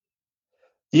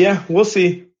 Yeah, we'll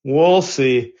see.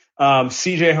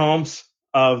 CJ Holmes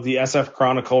of the SF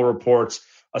Chronicle reports,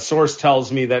 a source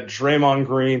tells me that Draymond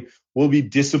Green will be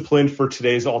disciplined for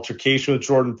today's altercation with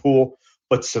Jordan Poole,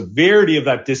 but severity of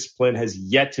that discipline has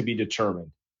yet to be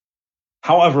determined.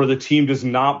 However, the team does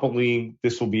not believe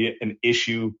this will be an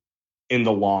issue in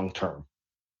the long term.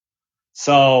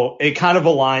 So it kind of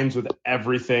aligns with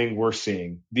everything we're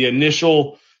seeing. The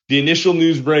initial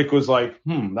news break was like,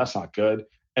 that's not good.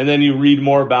 And then you read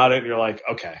more about it and you're like,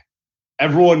 okay,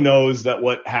 everyone knows that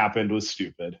what happened was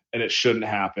stupid and it shouldn't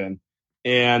happen.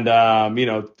 And,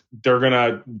 they're going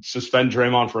to suspend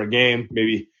Draymond for a game,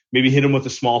 maybe hit him with a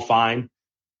small fine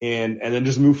and then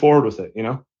just move forward with it,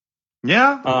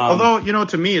 Yeah. Although,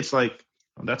 to me, it's like,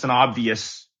 that's an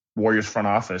obvious Warriors front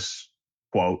office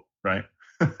quote, right?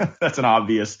 That's an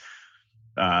obvious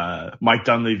Mike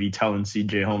Dunleavy telling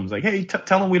CJ Holmes, like, hey,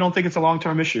 tell him we don't think it's a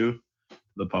long-term issue to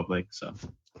the public. So,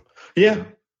 yeah,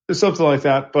 it's something like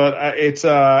that. But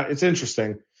it's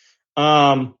interesting.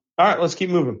 All right, let's keep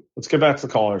moving. Let's get back to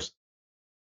the callers.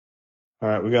 All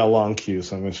right, we got a long queue,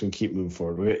 so I'm just gonna keep moving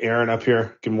forward. We got Aaron up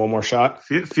here. Give him one more shot.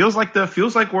 Feels like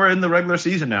we're in the regular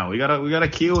season now. We got a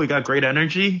queue. We got great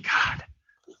energy. God.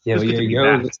 Yo,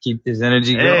 let's keep this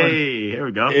energy going. Hey, here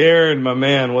we go. Aaron, my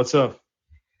man, what's up?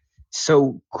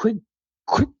 So, quick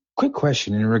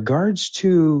question in regards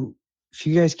to if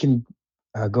you guys can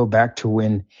go back to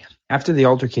when after the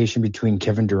altercation between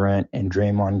Kevin Durant and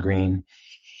Draymond Green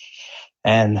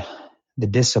and the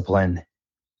discipline,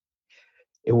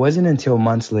 it wasn't until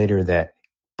months later that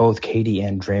both KD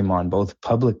and Draymond both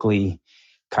publicly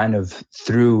kind of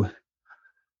threw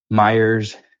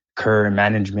Myers, Kerr, and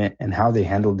management and how they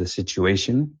handled the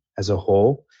situation as a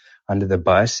whole under the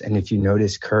bus. And if you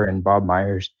notice, Kerr and Bob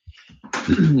Myers,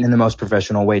 in the most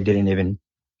professional way, didn't even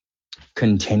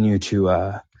continue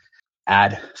to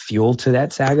add fuel to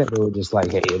that saga. They were just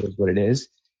like, hey, it is what it is.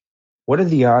 What are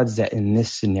the odds that in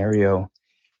this scenario,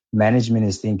 management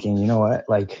is thinking, you know what,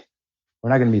 like, we're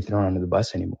not going to be thrown under the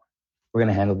bus anymore. We're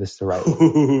going to handle this the right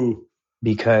way.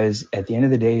 Because at the end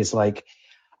of the day, it's like,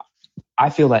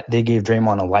 I feel that they gave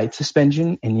Draymond a light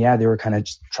suspension. And yeah, they were kind of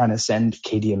just trying to send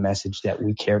KD a message that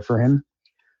we care for him.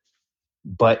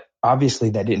 But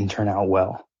obviously that didn't turn out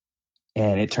well.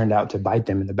 And it turned out to bite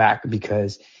them in the back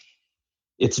because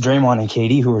it's Draymond and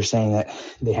KD who are saying that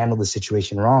they handled the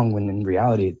situation wrong when in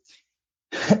reality,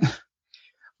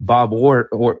 Bob or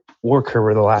Kerr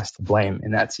were the last to blame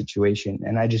in that situation.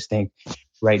 And I just think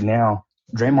right now,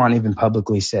 Draymond even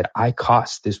publicly said, I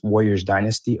cost this Warriors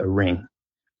dynasty a ring.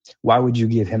 Why would you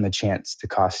give him a chance to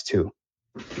cost two?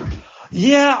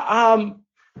 Yeah,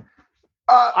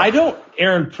 I don't,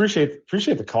 Aaron, appreciate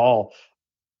the call.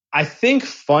 I think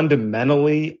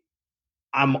fundamentally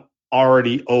I'm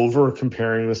already over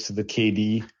comparing this to the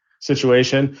KD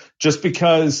situation just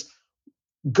because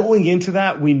going into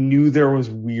that, we knew there was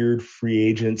weird free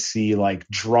agency like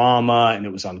drama and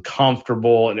it was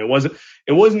uncomfortable and it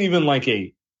wasn't even like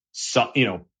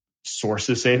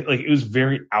sources say, like, it was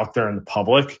very out there in the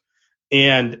public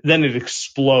and then it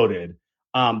exploded.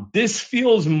 This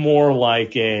feels more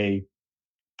like a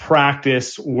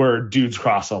practice where dudes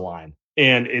cross a line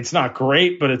and it's not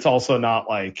great, but it's also not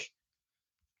like,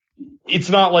 it's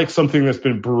not like something that's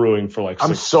been brewing for like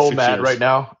I'm six mad years. right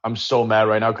now. I'm so mad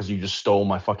right now because you just stole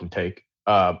my fucking take.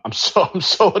 I'm so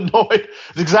annoyed.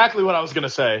 It's exactly what I was gonna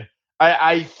say.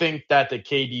 I think that the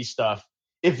KD stuff,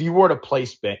 if you were to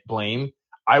place blame,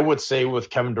 I would say with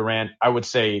Kevin Durant, I would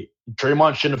say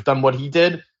Draymond shouldn't have done what he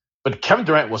did, but Kevin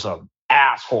Durant was an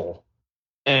asshole.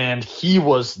 And he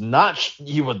was not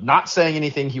saying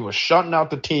anything. He was shutting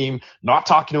out the team, not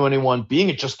talking to anyone,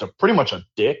 being just pretty much a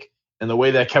dick in the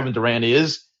way that Kevin Durant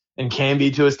is and can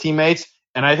be to his teammates.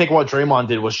 And I think what Draymond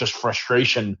did was just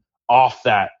frustration off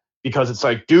that because it's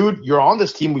like, dude, you're on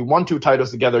this team. We won 2 titles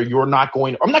together. I'm not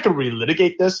going to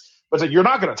relitigate this, but it's like, you're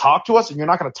not going to talk to us and you're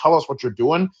not going to tell us what you're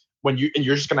doing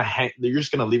you're just going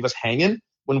to leave us hanging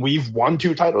when we've won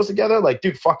 2 titles together. Like,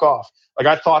 dude, fuck off. Like,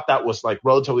 I thought that was like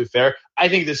relatively fair. I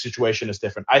think this situation is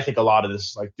different. I think a lot of this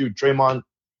is like, dude, Draymond,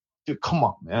 come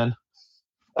on, man.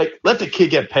 Like, let the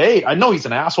kid get paid. I know he's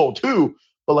an asshole too,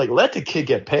 but like, let the kid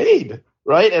get paid,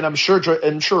 right? And I'm sure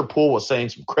Poole was saying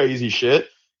some crazy shit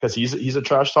because he's a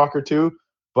trash talker too.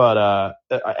 But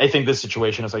I think this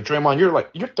situation is like, Draymond,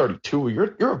 you're 32,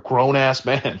 you're a grown ass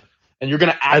man, and you're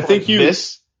gonna act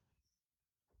this.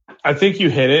 I think you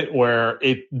hit it where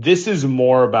this is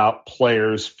more about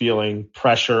players feeling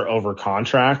pressure over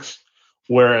contracts,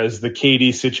 whereas the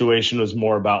KD situation was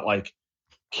more about like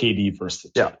KD versus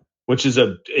the team, which is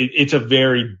it's a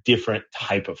very different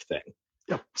type of thing.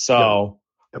 Yep. So,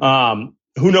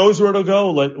 who knows where it'll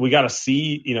go? We got to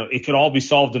see. It could all be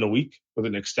solved in a week with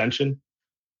an extension,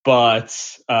 but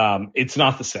it's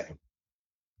not the same.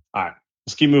 All right,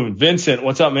 let's keep moving. Vincent,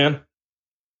 what's up, man?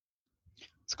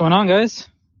 What's going on, guys?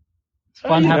 It's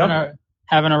fun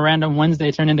having a random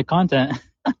Wednesday turn into content.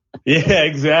 Yeah,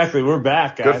 exactly. We're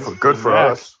back, guys. Good for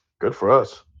us. Good for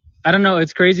us. I don't know.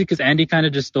 It's crazy because Andy kind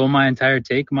of just stole my entire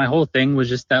take. My whole thing was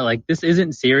just that, like, this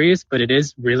isn't serious, but it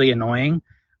is really annoying.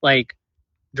 Like,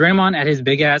 Draymond at his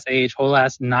big ass age, whole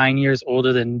ass 9 years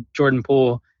older than Jordan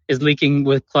Poole, is leaking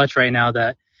with Clutch right now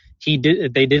that they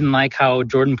didn't like how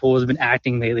Jordan Poole has been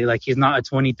acting lately. Like, he's not a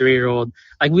 23-year-old.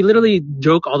 Like, we literally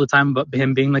joke all the time about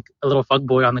him being like a little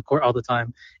fuckboy on the court all the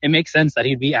time. It makes sense that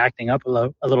he'd be acting up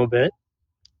a little bit.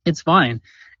 It's fine.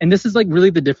 And this is like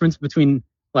really the difference between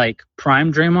like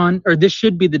prime Draymond, or this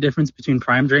should be the difference between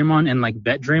prime Draymond and like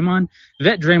vet Draymond.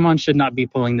 Vet Draymond should not be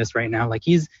pulling this right now. Like,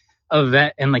 he's a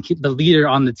vet and like the leader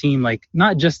on the team, like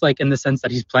not just like in the sense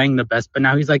that he's playing the best, but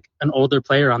now he's like an older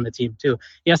player on the team too.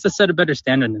 He has to set a better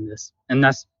standard than this, and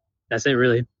that's it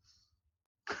really.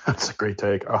 That's a great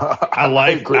take. I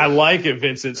like it,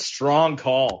 Vincent. Strong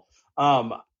call. I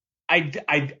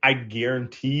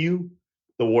guarantee you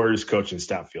the Warriors coaching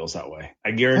staff feels that way.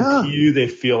 I guarantee you they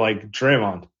feel like,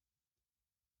 Draymond,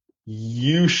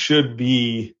 you should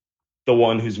be the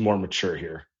one who's more mature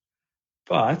here.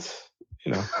 But,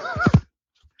 you know.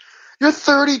 You're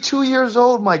 32 years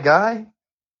old, my guy.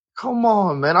 Come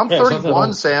on, man. I'm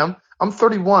 31, Sam. I'm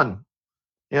 31.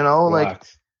 You know,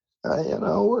 Relax.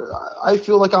 I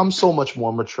feel like I'm so much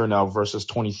more mature now versus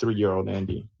 23-year-old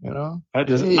Andy. You know, I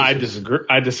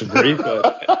disagree,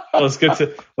 but let's get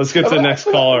to the next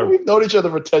caller. We've known each other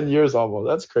for 10 years almost.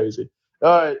 That's crazy. All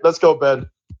right, let's go, Ben.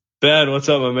 Ben, what's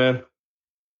up, my man?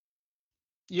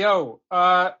 Yo,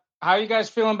 how are you guys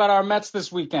feeling about our Mets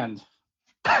this weekend?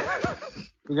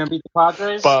 We're gonna beat the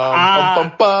Padres.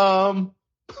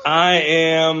 I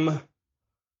am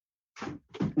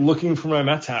looking for my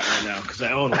Mets hat right now because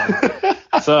I own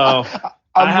one. So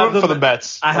I'm rooting for the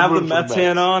Mets. I have the Mets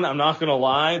hat on. I'm not gonna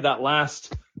lie. That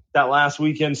last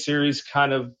weekend series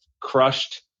kind of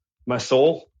crushed my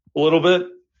soul a little bit.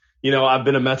 You know, I've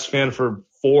been a Mets fan for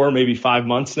 4, maybe 5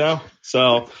 months now,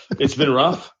 so it's been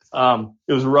rough.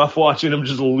 It was rough watching them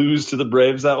just lose to the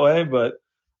Braves that way, but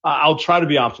I'll try to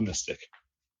be optimistic.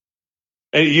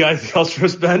 Hey, you guys else for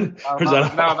us, Ben?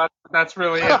 No, that's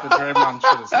really it. The Draymond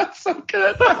shit is. That's so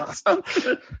good. That's so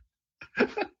good.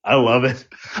 I love it.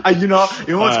 You know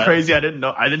what's crazy? I didn't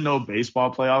know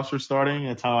baseball playoffs were starting.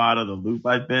 That's how out of the loop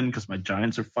I've been because my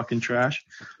Giants are fucking trash.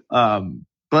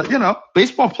 But you know,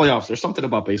 baseball playoffs. There's something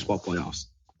about baseball playoffs.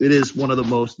 It is one of the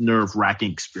most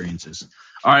nerve-wracking experiences.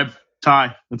 All right,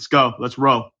 Ty, let's go. Let's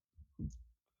roll.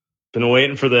 Been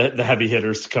waiting for the heavy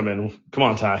hitters to come in. Come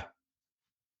on, Ty.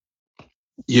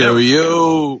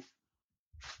 Yo.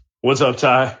 What's up,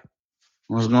 Ty?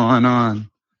 What's going on?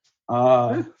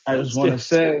 I just want to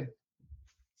say,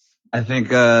 I think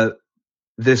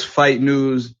this fight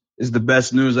news is the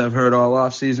best news I've heard all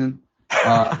off season.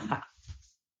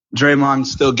 Draymond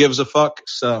still gives a fuck,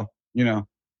 so you know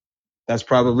that's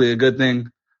probably a good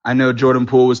thing. I know Jordan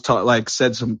Poole was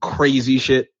said some crazy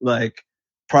shit, like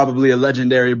probably a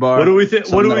legendary bar. What do we think?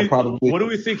 What do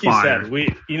we think he fire.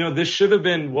 said? This should have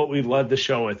been what we led the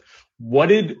show with. What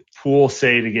did Poole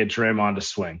say to get Draymond to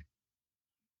swing?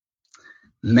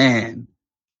 Man,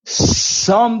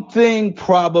 something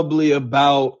probably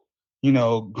about, you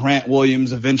know, Grant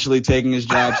Williams eventually taking his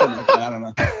job. Something like that. I don't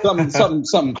know.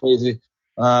 Something crazy.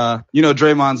 You know,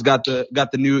 Draymond's got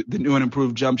the new and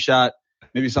improved jump shot.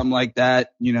 Maybe something like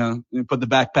that. You know, put the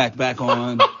backpack back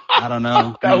on. I don't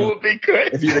know. That would be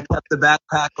great. If you'd have kept the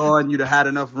backpack on, you'd have had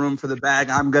enough room for the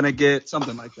bag I'm gonna get.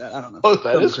 Something like that. I don't know. Oh,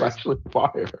 that is actually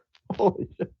fire. Holy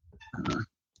shit.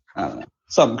 I don't know.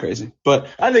 Something crazy. But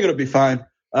I think it'll be fine.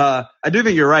 I do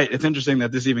think you're right. It's interesting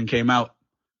that this even came out.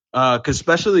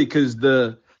 Especially because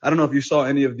I don't know if you saw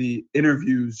any of the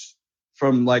interviews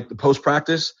from like the post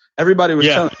practice. Everybody was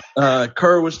chilling.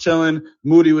 Kerr was chilling.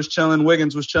 Moody was chilling.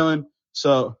 Wiggins was chilling.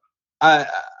 So I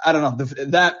don't know.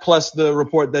 That plus the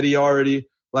report that he already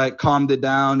like calmed it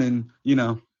down, and you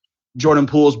know, Jordan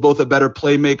Poole's both a better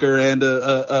playmaker and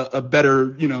a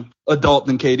better, you know, adult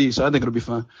than KD. So I think it'll be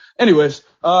fun. Anyways,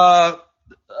 I'll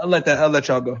let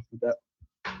y'all go with that.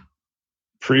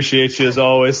 Appreciate you as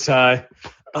always, Ty.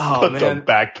 Oh, Put man. the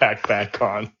backpack back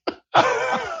on.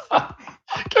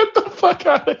 Get the fuck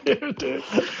out of here, dude.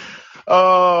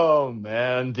 Oh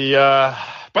man.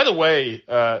 By the way,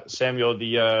 Samuel,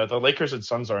 the Lakers and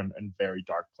Suns are in very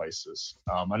dark places.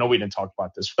 I know we didn't talk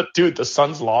about this, but dude, the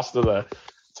Suns lost to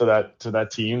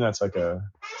that team. That's I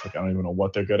don't even know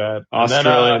what they're good at.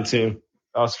 Australian team.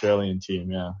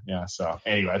 Yeah. So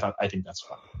anyway, I think that's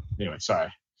fun. Anyway,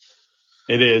 sorry.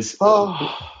 It is.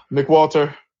 Oh,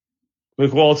 McWalter.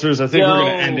 McWalters, I think we're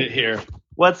going to end it here.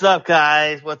 What's up,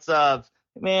 guys? What's up?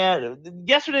 Man,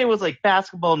 yesterday was like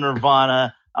basketball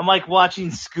nirvana. I'm like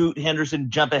watching Scoot Henderson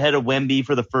jump ahead of Wemby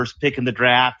for the first pick in the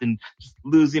draft and just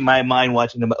losing my mind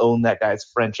watching him own that guy's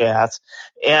French ass.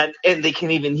 And he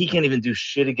can't even do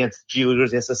shit against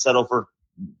G-Leaguers. He has to settle for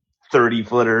 30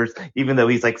 footers, even though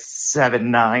he's like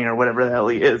 7'9" or whatever the hell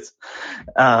he is.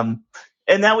 And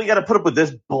now we got to put up with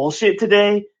this bullshit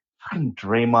today. Fucking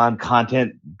Draymond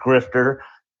content grifter.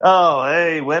 Oh,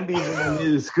 hey, Wemby's in the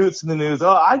news, Scoot's in the news.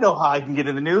 Oh, I know how I can get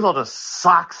in the news. I'll just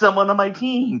sock someone on my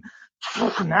team.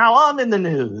 Now I'm in the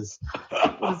news.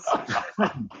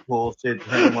 Bullshit,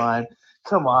 Draymond.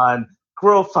 Come on.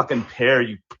 Grow a fucking pair,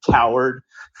 you coward.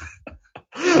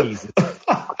 Jesus.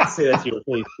 Say that to your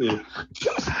face, too.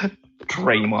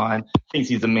 Draymond thinks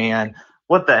he's a man.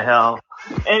 What the hell?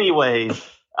 Anyways,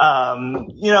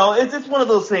 it's just one of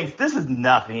those things. This is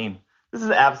nothing. This is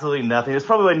absolutely nothing. It's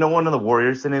probably why no one in the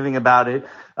Warriors said anything about it.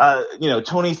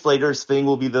 Tony Slater's thing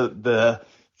will be the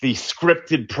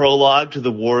scripted prologue to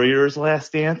the Warriors'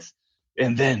 Last Dance,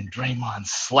 and then Draymond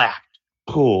slapped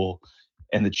Poole,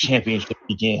 and the championship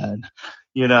began.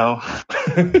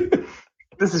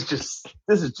 This is just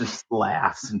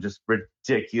laughs and just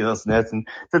ridiculousness, and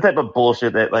it's the type of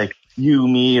bullshit that like you,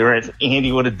 me, or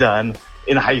Andy would have done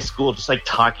in high school, just like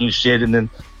talking shit and then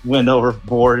went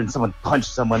overboard and someone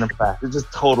punched someone in the back. It's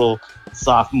just total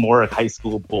sophomore high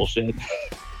school bullshit.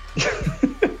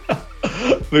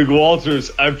 Big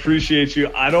Walters, I appreciate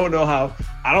you. I don't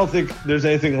think there's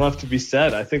anything left to be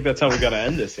said. I think that's how we got to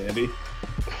end this, Andy.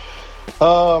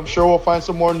 I'm sure we'll find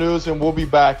some more news and we'll be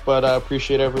back, but I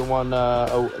appreciate everyone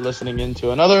listening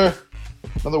into another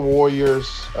Warriors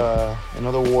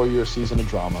season of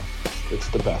drama. It's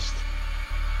the best.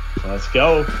 Let's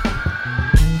go.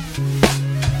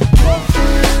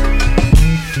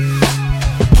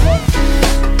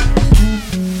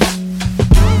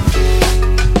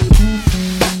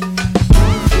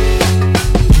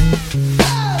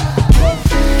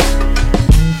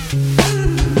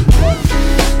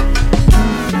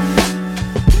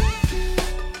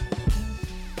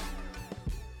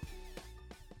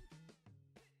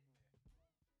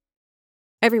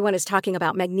 Everyone is talking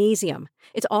about magnesium.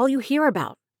 It's all you hear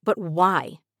about. But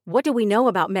why? What do we know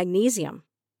about magnesium?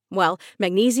 Well,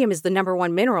 magnesium is the number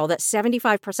one mineral that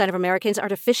 75% of Americans are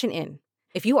deficient in.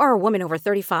 If you are a woman over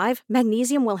 35,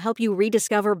 magnesium will help you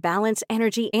rediscover balance,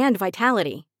 energy, and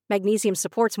vitality. Magnesium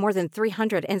supports more than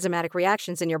 300 enzymatic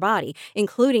reactions in your body,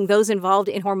 including those involved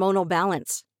in hormonal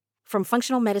balance. From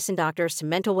functional medicine doctors to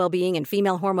mental well-being and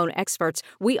female hormone experts,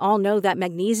 we all know that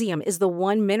magnesium is the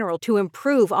one mineral to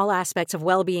improve all aspects of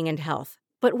well-being and health.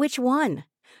 But which one?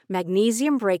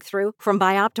 Magnesium Breakthrough from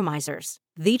Bioptimizers,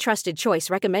 the trusted choice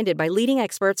recommended by leading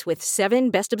experts with 7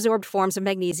 best-absorbed forms of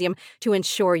magnesium to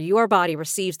ensure your body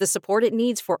receives the support it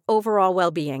needs for overall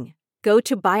well-being. Go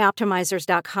to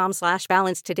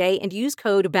bioptimizers.com/balance today and use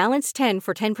code BALANCE10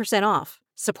 for 10% off.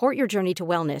 Support your journey to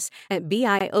wellness at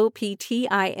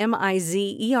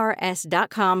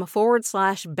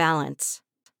bioptimizers.com/balance.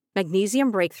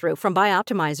 Magnesium Breakthrough from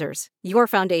Bioptimizers, your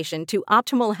foundation to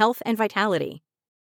optimal health and vitality.